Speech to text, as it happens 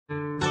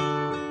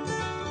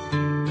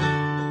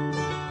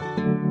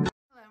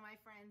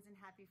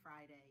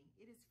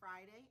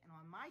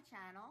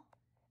channel,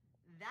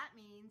 that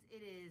means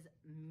it is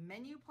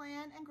menu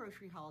plan and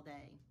grocery haul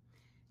day.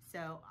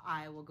 So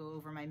I will go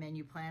over my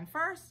menu plan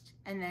first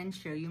and then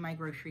show you my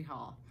grocery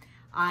haul.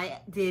 I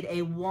did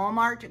a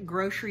Walmart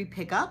grocery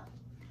pickup,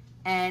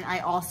 and I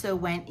also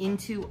went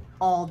into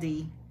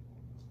Aldi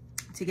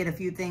to get a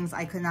few things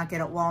I could not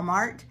get at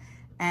Walmart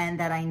and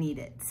that I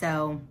needed.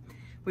 So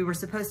we were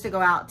supposed to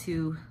go out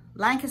to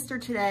Lancaster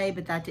today,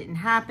 but that didn't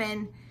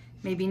happen.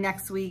 Maybe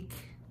next week,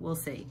 we'll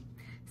see.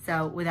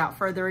 So without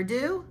further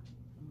ado,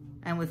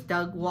 and with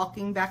Doug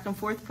walking back and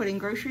forth putting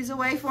groceries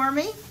away for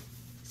me,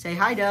 say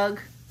hi, Doug.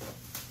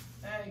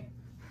 Hey.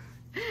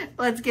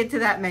 Let's get to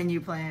that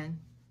menu plan.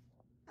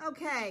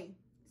 Okay,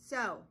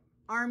 so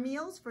our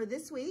meals for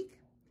this week,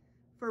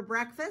 for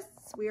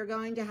breakfasts, we are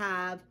going to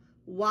have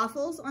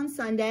waffles on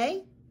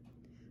Sunday.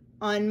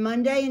 On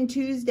Monday and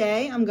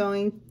Tuesday, I'm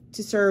going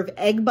to serve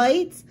egg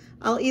bites.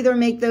 I'll either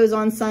make those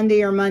on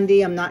Sunday or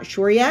Monday, I'm not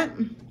sure yet.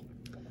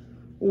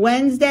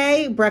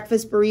 Wednesday,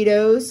 breakfast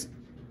burritos.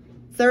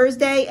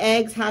 Thursday,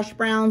 eggs, hash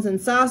browns, and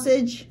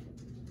sausage.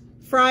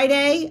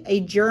 Friday,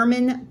 a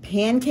German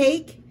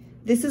pancake.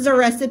 This is a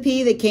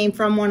recipe that came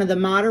from one of the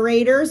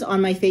moderators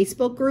on my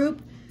Facebook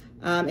group.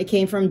 It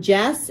came from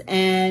Jess,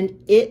 and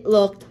it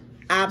looked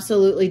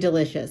absolutely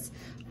delicious.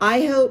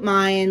 I hope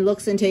mine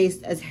looks and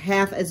tastes as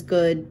half as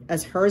good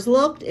as hers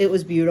looked. It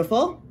was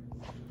beautiful.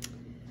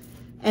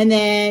 And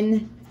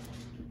then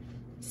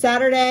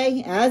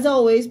Saturday, as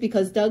always,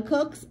 because Doug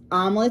cooks,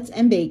 omelets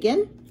and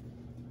bacon.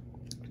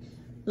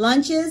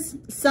 Lunches,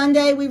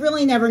 Sunday, we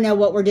really never know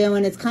what we're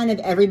doing. It's kind of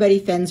everybody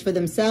fends for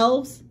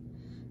themselves.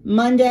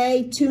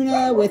 Monday,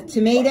 tuna with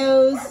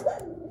tomatoes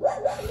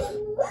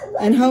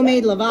and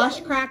homemade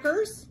lavash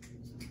crackers.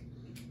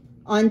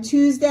 On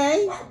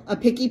Tuesday, a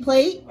picky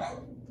plate.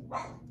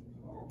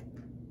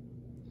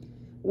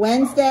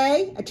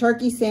 Wednesday, a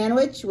turkey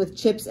sandwich with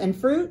chips and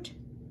fruit.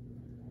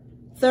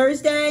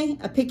 Thursday,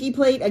 a picky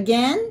plate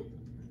again.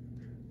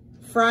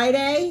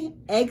 Friday,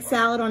 egg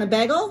salad on a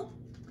bagel.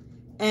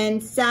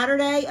 And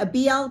Saturday, a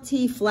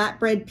BLT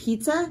flatbread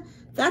pizza.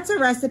 That's a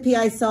recipe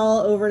I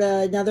saw over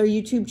to another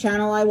YouTube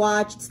channel I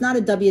watched. It's not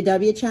a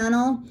WW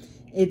channel.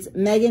 It's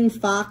Megan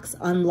Fox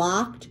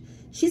Unlocked.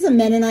 She's a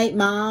Mennonite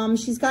mom.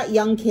 She's got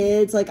young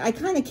kids. Like, I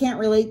kind of can't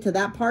relate to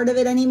that part of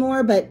it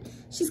anymore, but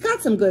she's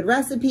got some good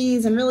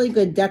recipes and really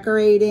good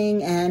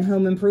decorating and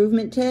home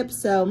improvement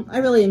tips. So I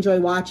really enjoy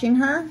watching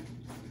her.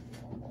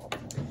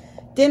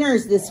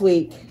 Dinners this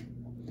week.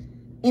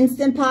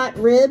 Instant Pot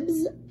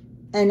ribs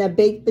and a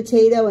baked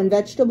potato and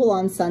vegetable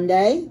on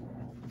Sunday.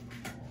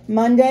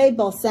 Monday,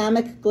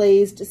 balsamic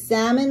glazed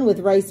salmon with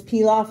rice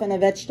pilaf and a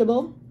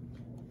vegetable.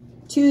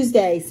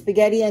 Tuesday,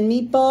 spaghetti and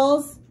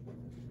meatballs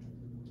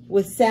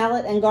with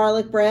salad and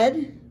garlic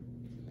bread.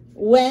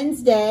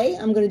 Wednesday,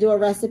 I'm going to do a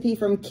recipe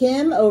from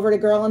Kim over to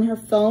Girl on Her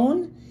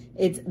Phone.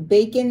 It's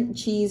bacon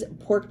cheese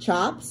pork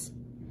chops.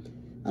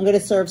 I'm going to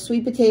serve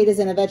sweet potatoes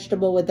and a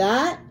vegetable with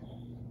that.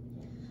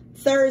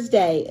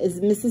 Thursday is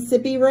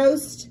Mississippi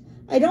roast.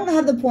 I don't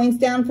have the points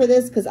down for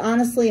this because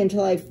honestly,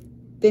 until I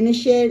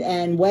finish it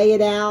and weigh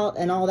it out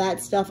and all that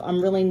stuff,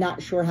 I'm really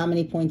not sure how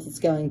many points it's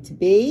going to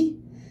be.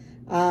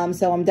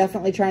 So I'm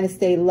definitely trying to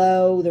stay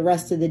low the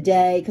rest of the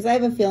day because I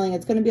have a feeling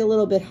it's going to be a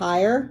little bit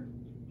higher.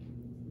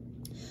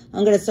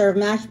 I'm going to serve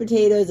mashed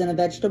potatoes and a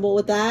vegetable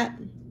with that.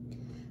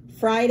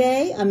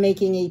 Friday, I'm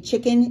making a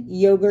chicken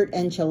yogurt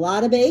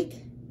enchilada bake.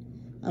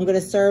 I'm going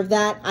to serve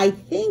that, I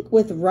think,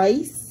 with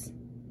rice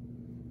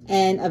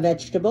and a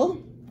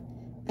vegetable.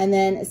 And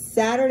then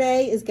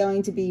Saturday is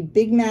going to be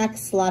Big Mac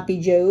Sloppy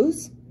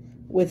Joes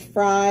with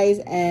fries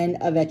and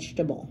a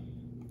vegetable.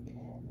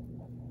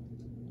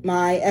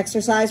 My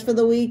exercise for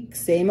the week,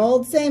 same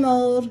old,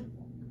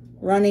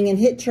 running and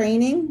HIIT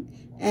training.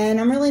 And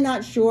I'm really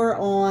not sure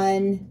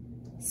on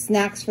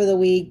snacks for the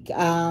week.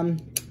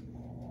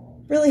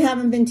 Really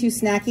haven't been too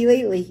snacky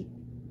lately.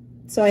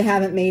 So I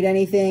haven't made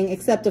anything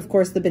except, of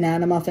course, the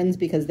banana muffins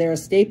because they're a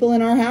staple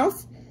in our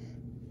house.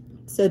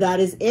 So that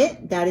is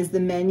it. That is the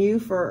menu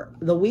for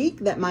the week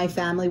that my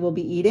family will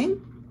be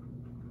eating.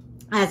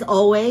 As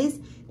always,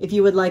 if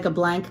you would like a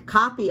blank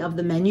copy of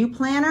the menu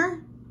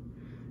planner,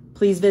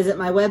 please visit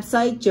my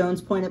website,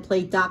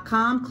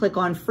 jonespointedplate.com. Click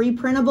on free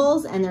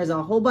printables, and there's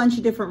a whole bunch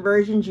of different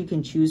versions you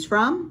can choose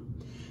from.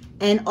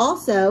 And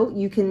also,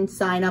 you can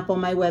sign up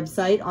on my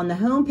website. On the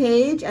home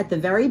page at the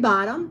very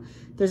bottom,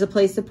 there's a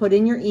place to put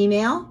in your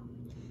email.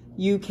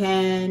 You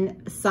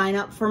can sign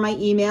up for my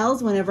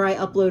emails whenever I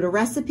upload a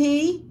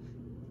recipe.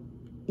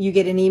 You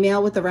get an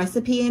email with the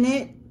recipe in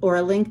it or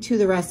a link to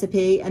the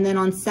recipe. And then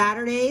on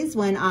Saturdays,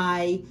 when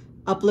I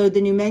upload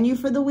the new menu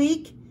for the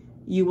week,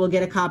 you will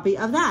get a copy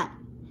of that.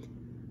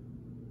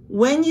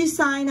 When you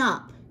sign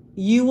up,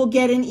 you will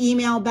get an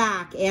email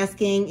back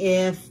asking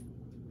if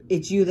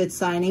it's you that's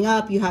signing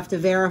up. You have to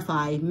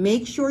verify.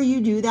 Make sure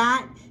you do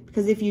that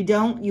because if you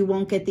don't, you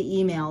won't get the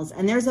emails.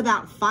 And there's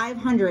about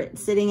 500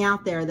 sitting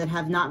out there that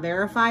have not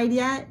verified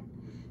yet.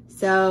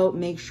 So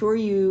make sure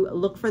you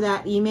look for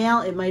that email.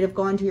 It might have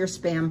gone to your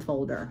spam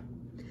folder.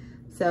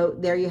 So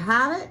there you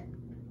have it,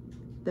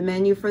 the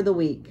menu for the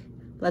week.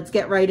 let's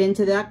get right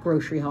into that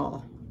grocery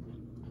haul.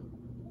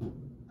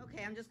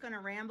 Okay, I'm just going to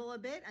ramble a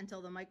bit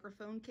until the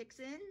microphone kicks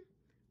in.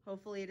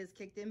 Hopefully it is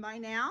kicked in by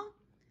now.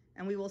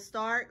 And we will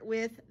start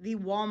with the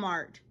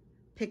Walmart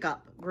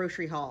pickup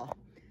grocery haul.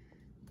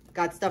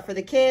 Got stuff for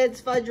the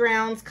kids, fudge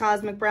rounds,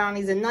 cosmic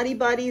brownies, and Nutty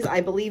Buddies.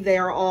 I believe they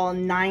are all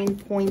 9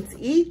 points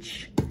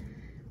each.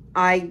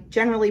 I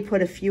generally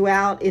put a few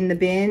out in the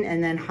bin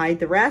and then hide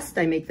the rest.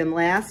 I make them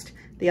last.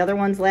 The other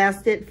ones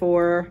lasted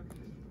for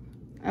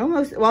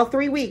almost, well,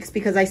 3 weeks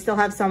because I still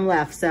have some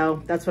left.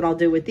 So that's what I'll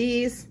do with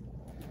these.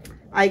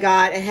 I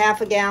got a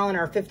half a gallon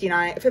or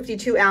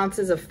 52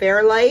 ounces of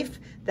Fairlife.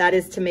 That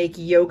is to make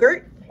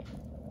yogurt.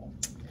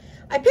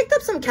 I picked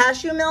up some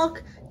cashew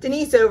milk.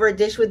 Denise over at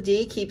Dish with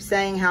D keeps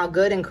saying how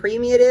good and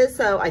creamy it is,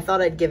 so I thought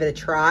I'd give it a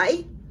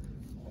try.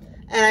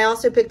 And I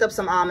also picked up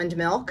some almond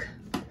milk.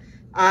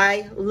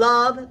 I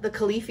love the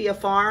Califia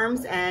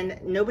Farms,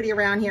 and nobody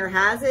around here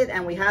has it,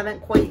 and we haven't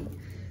quite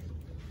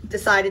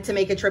decided to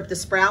make a trip to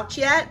Sprouts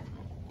yet.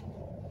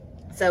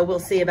 So we'll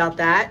see about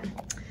that.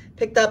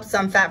 Picked up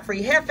some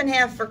fat-free half and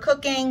half for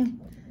cooking,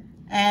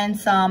 and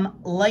some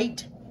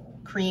light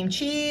cream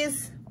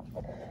cheese.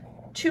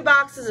 2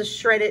 boxes of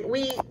shredded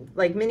wheat,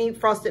 like mini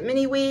frosted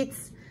mini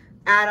wheats.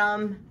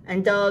 Adam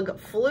and Doug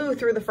flew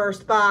through the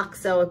first box,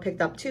 so I picked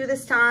up 2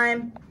 this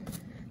time.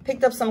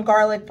 Picked up some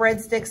garlic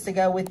breadsticks to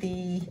go with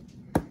the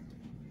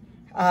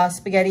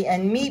spaghetti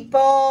and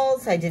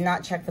meatballs. I did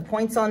not check the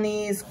points on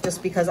these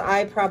just because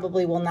I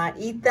probably will not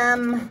eat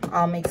them.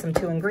 I'll make some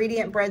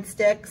 2-ingredient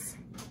breadsticks.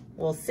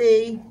 We'll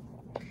see.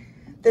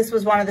 This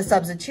was one of the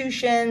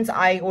substitutions.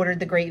 I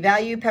ordered the Great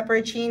Value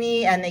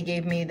pepperoncini, and they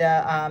gave me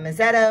the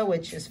Mazzetta,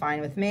 which is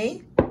fine with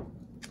me.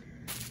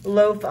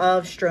 Loaf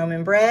of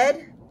Stroman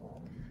bread.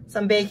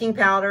 Some baking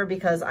powder,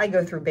 because I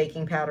go through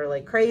baking powder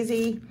like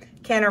crazy.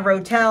 Can of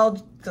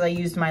Rotel, because I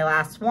used my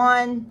last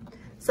one.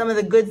 Some of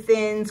the Good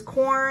Thins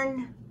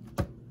corn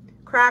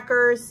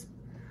crackers.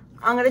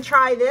 I'm going to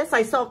try this.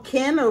 I saw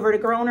Kim over to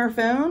Girl on Her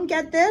Phone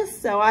get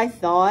this, so I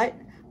thought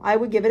I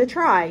would give it a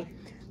try.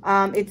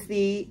 It's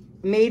the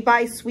Made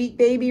by Sweet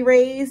Baby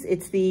Ray's.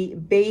 It's the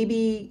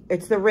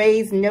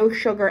Ray's no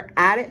sugar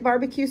added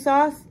barbecue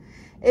sauce.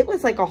 It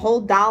was like a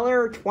whole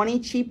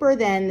 $1.20 cheaper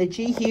than the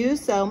G.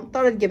 Hughes, so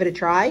thought I'd give it a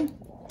try.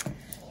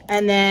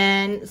 And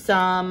then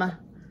some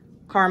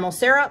caramel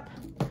syrup.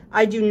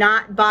 I do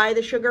not buy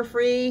the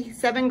sugar-free.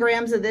 7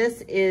 grams of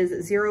this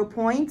is 0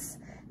 points,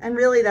 and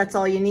really that's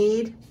all you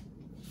need.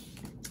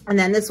 And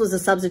then this was a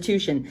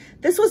substitution.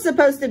 This was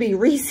supposed to be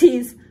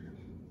Reese's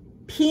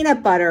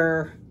peanut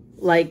butter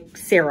like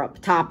syrup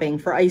topping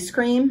for ice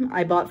cream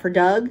I bought for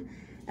Doug,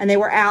 and they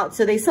were out,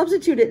 so they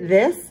substituted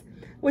this,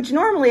 which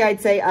normally I'd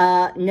say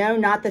no,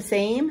 not the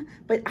same,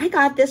 but I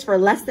got this for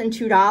less than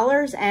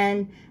 $2,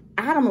 and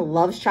Adam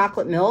loves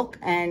chocolate milk,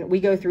 and we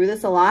go through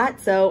this a lot,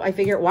 so I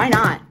figured why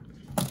not.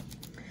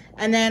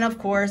 And then of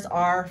course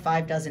our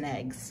 5 dozen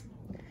eggs.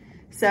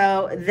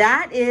 So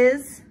that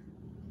is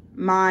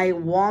my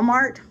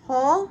Walmart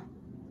haul.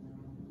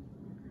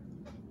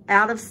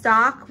 Out of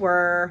stock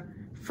were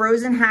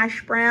frozen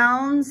hash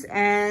browns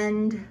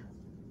and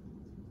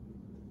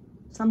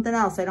something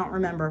else I don't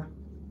remember.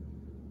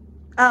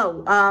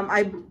 Oh,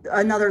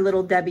 another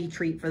little Debbie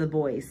treat for the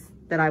boys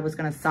that I was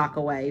gonna sock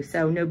away,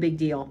 so no big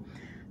deal.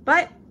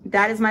 But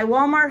that is my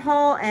Walmart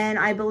haul, and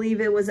I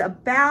believe it was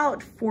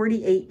about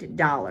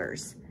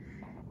 $48.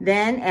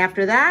 Then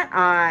after that,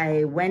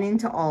 I went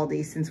into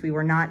Aldi since we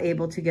were not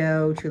able to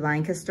go to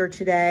Lancaster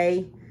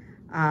today.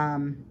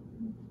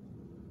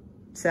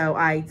 So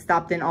I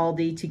stopped in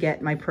Aldi to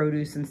get my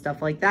produce and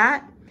stuff like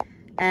that,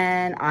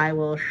 and I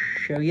will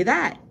show you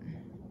that.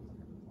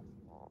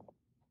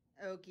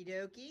 Okie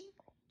dokie,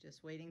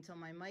 just waiting till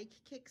my mic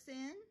kicks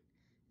in,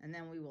 and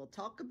then we will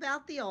talk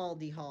about the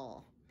Aldi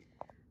haul.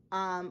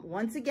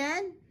 Once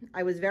again,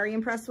 I was very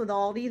impressed with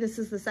Aldi. This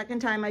is the second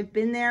time I've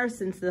been there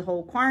since the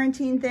whole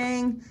quarantine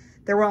thing.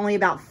 There were only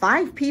about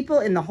 5 people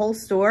in the whole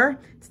store.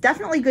 It's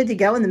definitely good to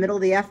go in the middle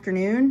of the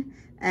afternoon.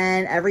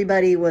 And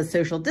everybody was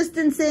social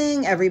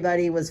distancing.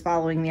 Everybody was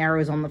following the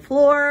arrows on the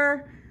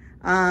floor,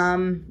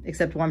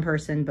 except one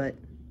person, but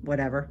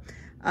whatever.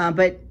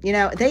 But you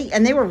know,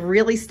 they were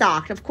really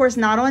stocked. Of course,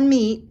 not on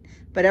meat,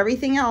 but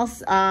everything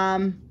else.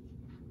 I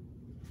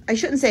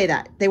shouldn't say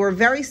that. They were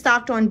very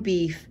stocked on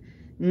beef,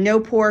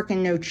 no pork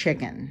and no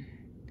chicken.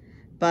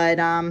 But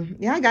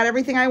yeah, I got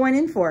everything I went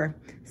in for.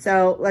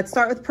 So let's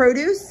start with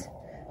produce.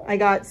 I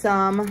got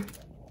some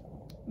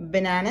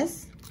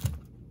bananas,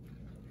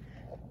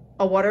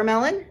 a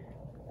watermelon,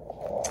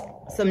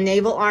 some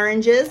navel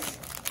oranges,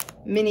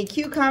 mini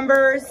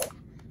cucumbers,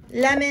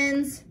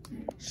 lemons,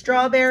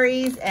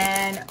 strawberries,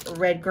 and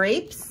red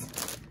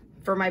grapes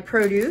for my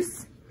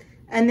produce.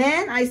 And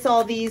then I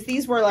saw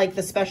these were like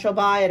the special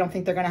buy. I don't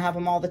think they're gonna have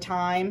them all the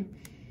time.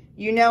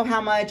 You know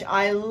how much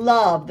I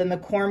love the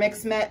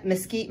McCormick's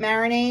Mesquite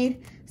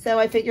Marinade. So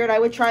I figured I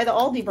would try the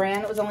Aldi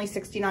brand. It was only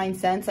 69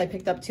 cents. I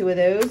picked up 2 of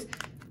those.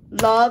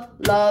 Love,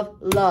 love,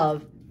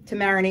 love to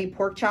marinate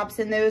pork chops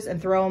in those and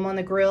throw them on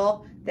the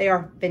grill. They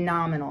are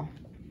phenomenal.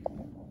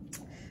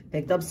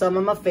 Picked up some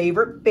of my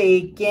favorite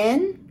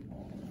bacon.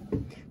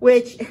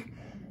 which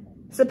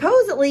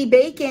supposedly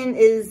bacon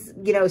is,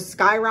 you know,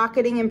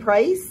 skyrocketing in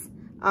price.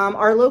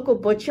 Our local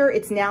butcher,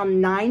 it's now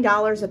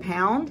 $9 a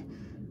pound.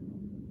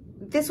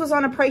 This was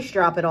on a price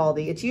drop at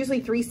Aldi. It's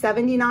usually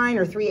 $3.79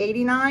 or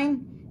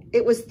 $3.89.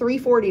 It was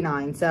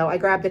 $3.49. So I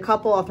grabbed a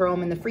couple. I'll throw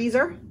them in the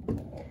freezer.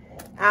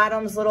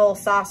 Adam's little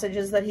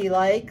sausages that he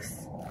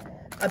likes.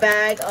 A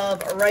bag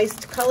of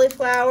riced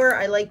cauliflower.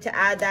 I like to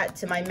add that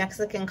to my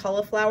Mexican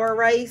cauliflower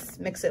rice.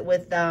 Mix it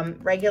with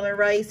regular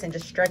rice and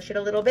just stretch it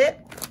a little bit.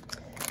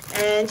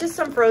 And just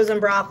some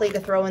frozen broccoli to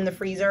throw in the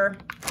freezer.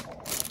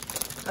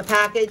 A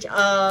package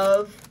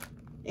of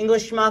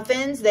English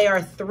muffins. They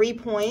are 3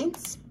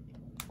 points.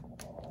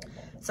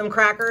 Some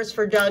crackers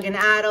for Doug and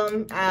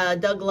Adam.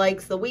 Doug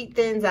likes the wheat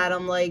thins.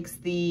 Adam likes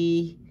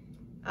the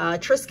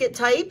Triscuit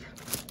type.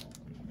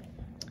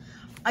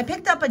 I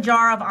picked up a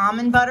jar of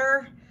almond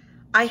butter.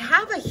 I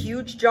have a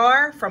huge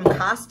jar from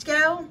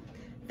Costco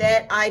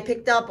that I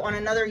picked up on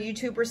another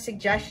YouTuber's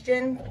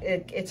suggestion.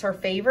 It's her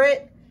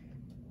favorite.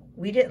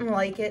 We didn't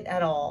like it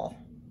at all.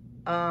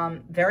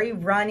 Very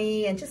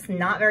runny and just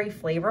not very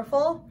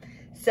flavorful.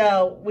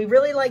 So we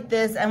really like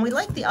this, and we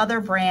like the other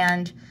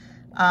brand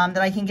that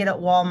I can get at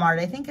Walmart.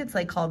 I think it's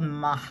like called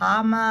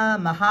Mahatma,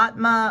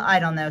 I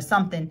don't know,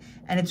 something.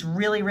 And it's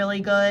really,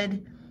 really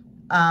good,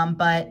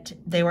 but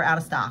they were out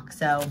of stock.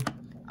 So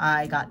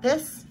I got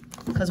this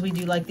because we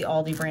do like the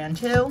Aldi brand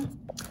too.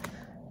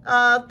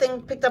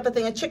 Picked up a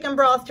thing of chicken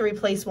broth to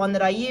replace one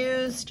that I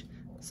used.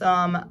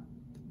 Some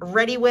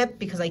Ready Whip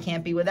because I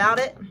can't be without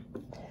it.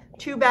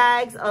 2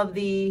 bags of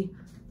the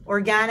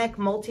organic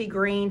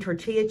multi-grain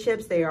tortilla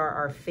chips. They are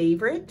our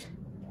favorite.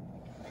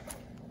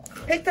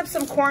 Picked up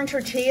some corn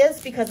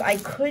tortillas because I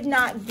could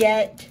not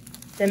get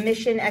the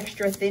Mission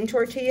Extra Thin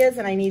tortillas,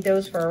 and I need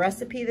those for a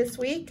recipe this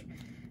week.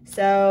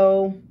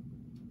 So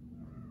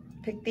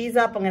pick these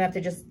up. I'm gonna have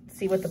to just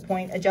see what the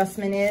point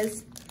adjustment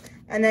is.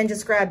 And then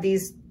just grab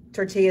these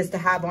tortillas to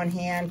have on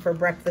hand for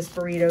breakfast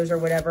burritos or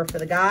whatever for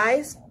the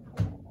guys.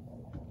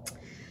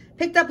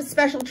 Picked up a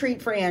special treat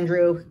for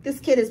Andrew. This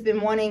kid has been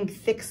wanting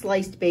thick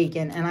sliced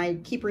bacon, and I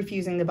keep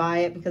refusing to buy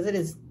it because it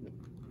is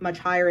much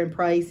higher in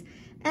price,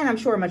 and I'm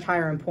sure much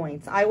higher in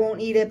points. I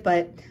won't eat it,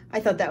 but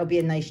I thought that would be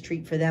a nice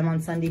treat for them on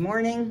Sunday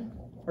morning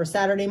or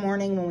Saturday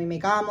morning when we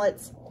make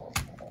omelets.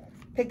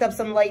 Picked up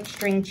some light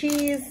string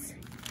cheese,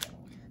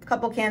 a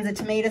couple cans of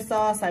tomato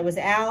sauce. I was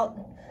out.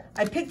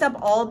 I picked up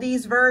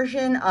Aldi's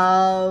version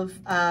of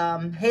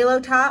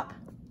Halo Top.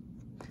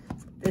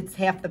 It's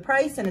half the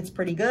price and it's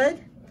pretty good.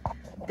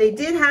 They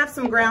did have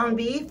some ground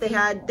beef. They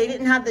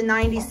didn't have the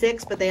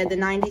 96, but they had the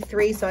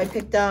 93. So I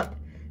picked up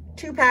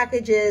 2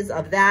 packages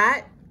of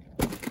that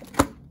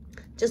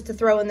just to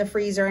throw in the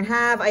freezer and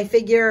have. I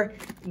figure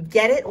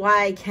get it while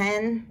I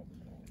can,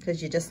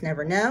 because you just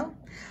never know.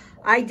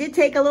 I did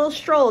take a little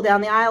stroll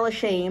down the Aisle of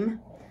Shame,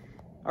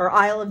 or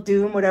Aisle of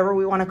Doom, whatever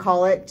we want to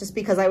call it, just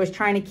because I was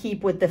trying to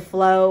keep with the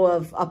flow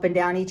of up and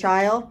down each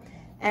aisle.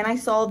 And I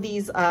saw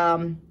these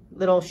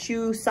little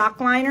shoe sock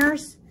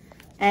liners.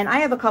 And I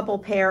have a couple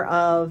pair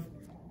of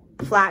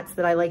flats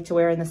that I like to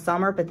wear in the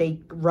summer, but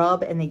they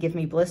rub and they give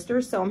me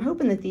blisters. So I'm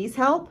hoping that these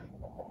help.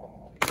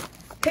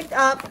 Picked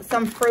up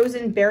some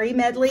frozen berry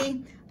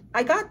medley.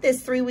 I got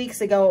this 3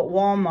 weeks ago at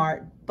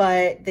Walmart,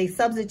 but they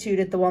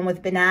substituted the one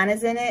with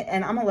bananas in it,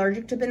 and I'm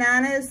allergic to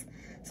bananas.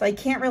 So I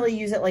can't really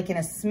use it like in a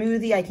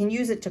smoothie. I can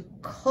use it to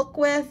cook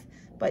with,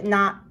 but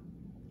not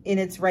in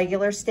its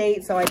regular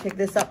state. So I picked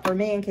this up for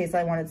me in case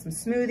I wanted some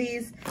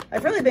smoothies.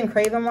 I've really been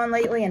craving one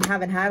lately and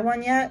haven't had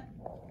one yet.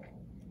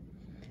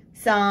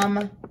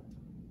 Some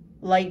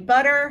light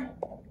butter,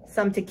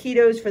 some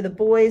taquitos for the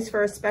boys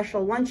for a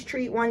special lunch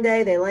treat one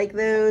day. They like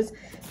those.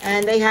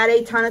 And they had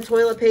a ton of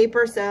toilet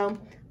paper, so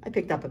I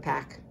picked up a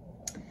pack.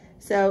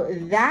 So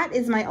that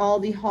is my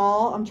Aldi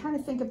haul. I'm trying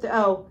to think of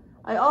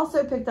I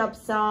also picked up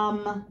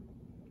some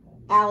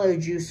aloe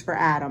juice for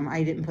Adam.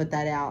 I didn't put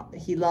that out.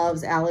 He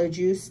loves aloe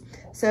juice.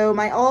 So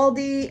my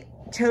Aldi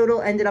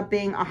total ended up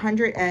being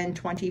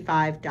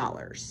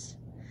 $125.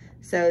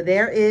 So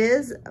there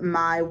is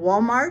my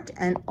Walmart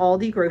and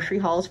Aldi grocery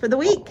hauls for the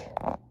week.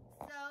 So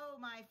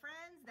my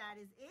friends, that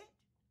is it.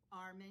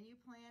 Our menu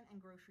plan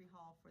and grocery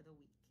haul for the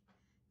week.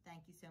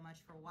 Thank you so much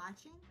for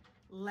watching.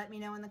 Let me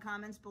know in the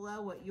comments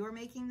below what you're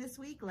making this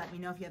week. Let me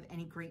know if you have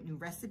any great new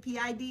recipe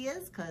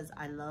ideas, because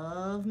I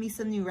love me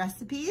some new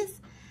recipes.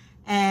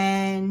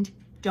 And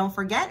don't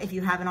forget, if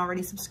you haven't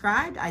already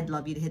subscribed, I'd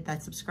love you to hit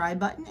that subscribe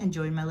button and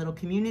join my little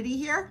community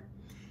here.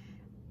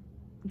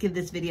 Give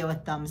this video a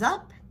thumbs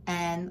up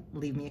and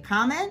leave me a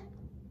comment.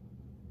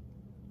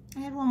 I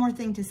had one more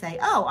thing to say.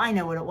 Oh, I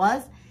know what it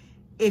was.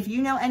 If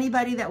you know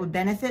anybody that would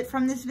benefit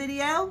from this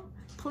video,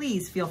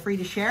 please feel free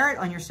to share it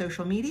on your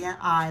social media.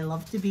 I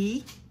love to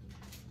be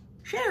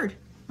shared.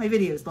 My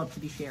videos love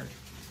to be shared.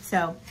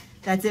 So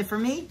that's it for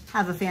me.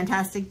 Have a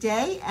fantastic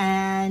day,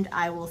 and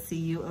I will see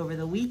you over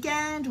the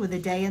weekend with a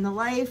day in the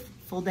life,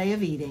 full day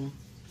of eating.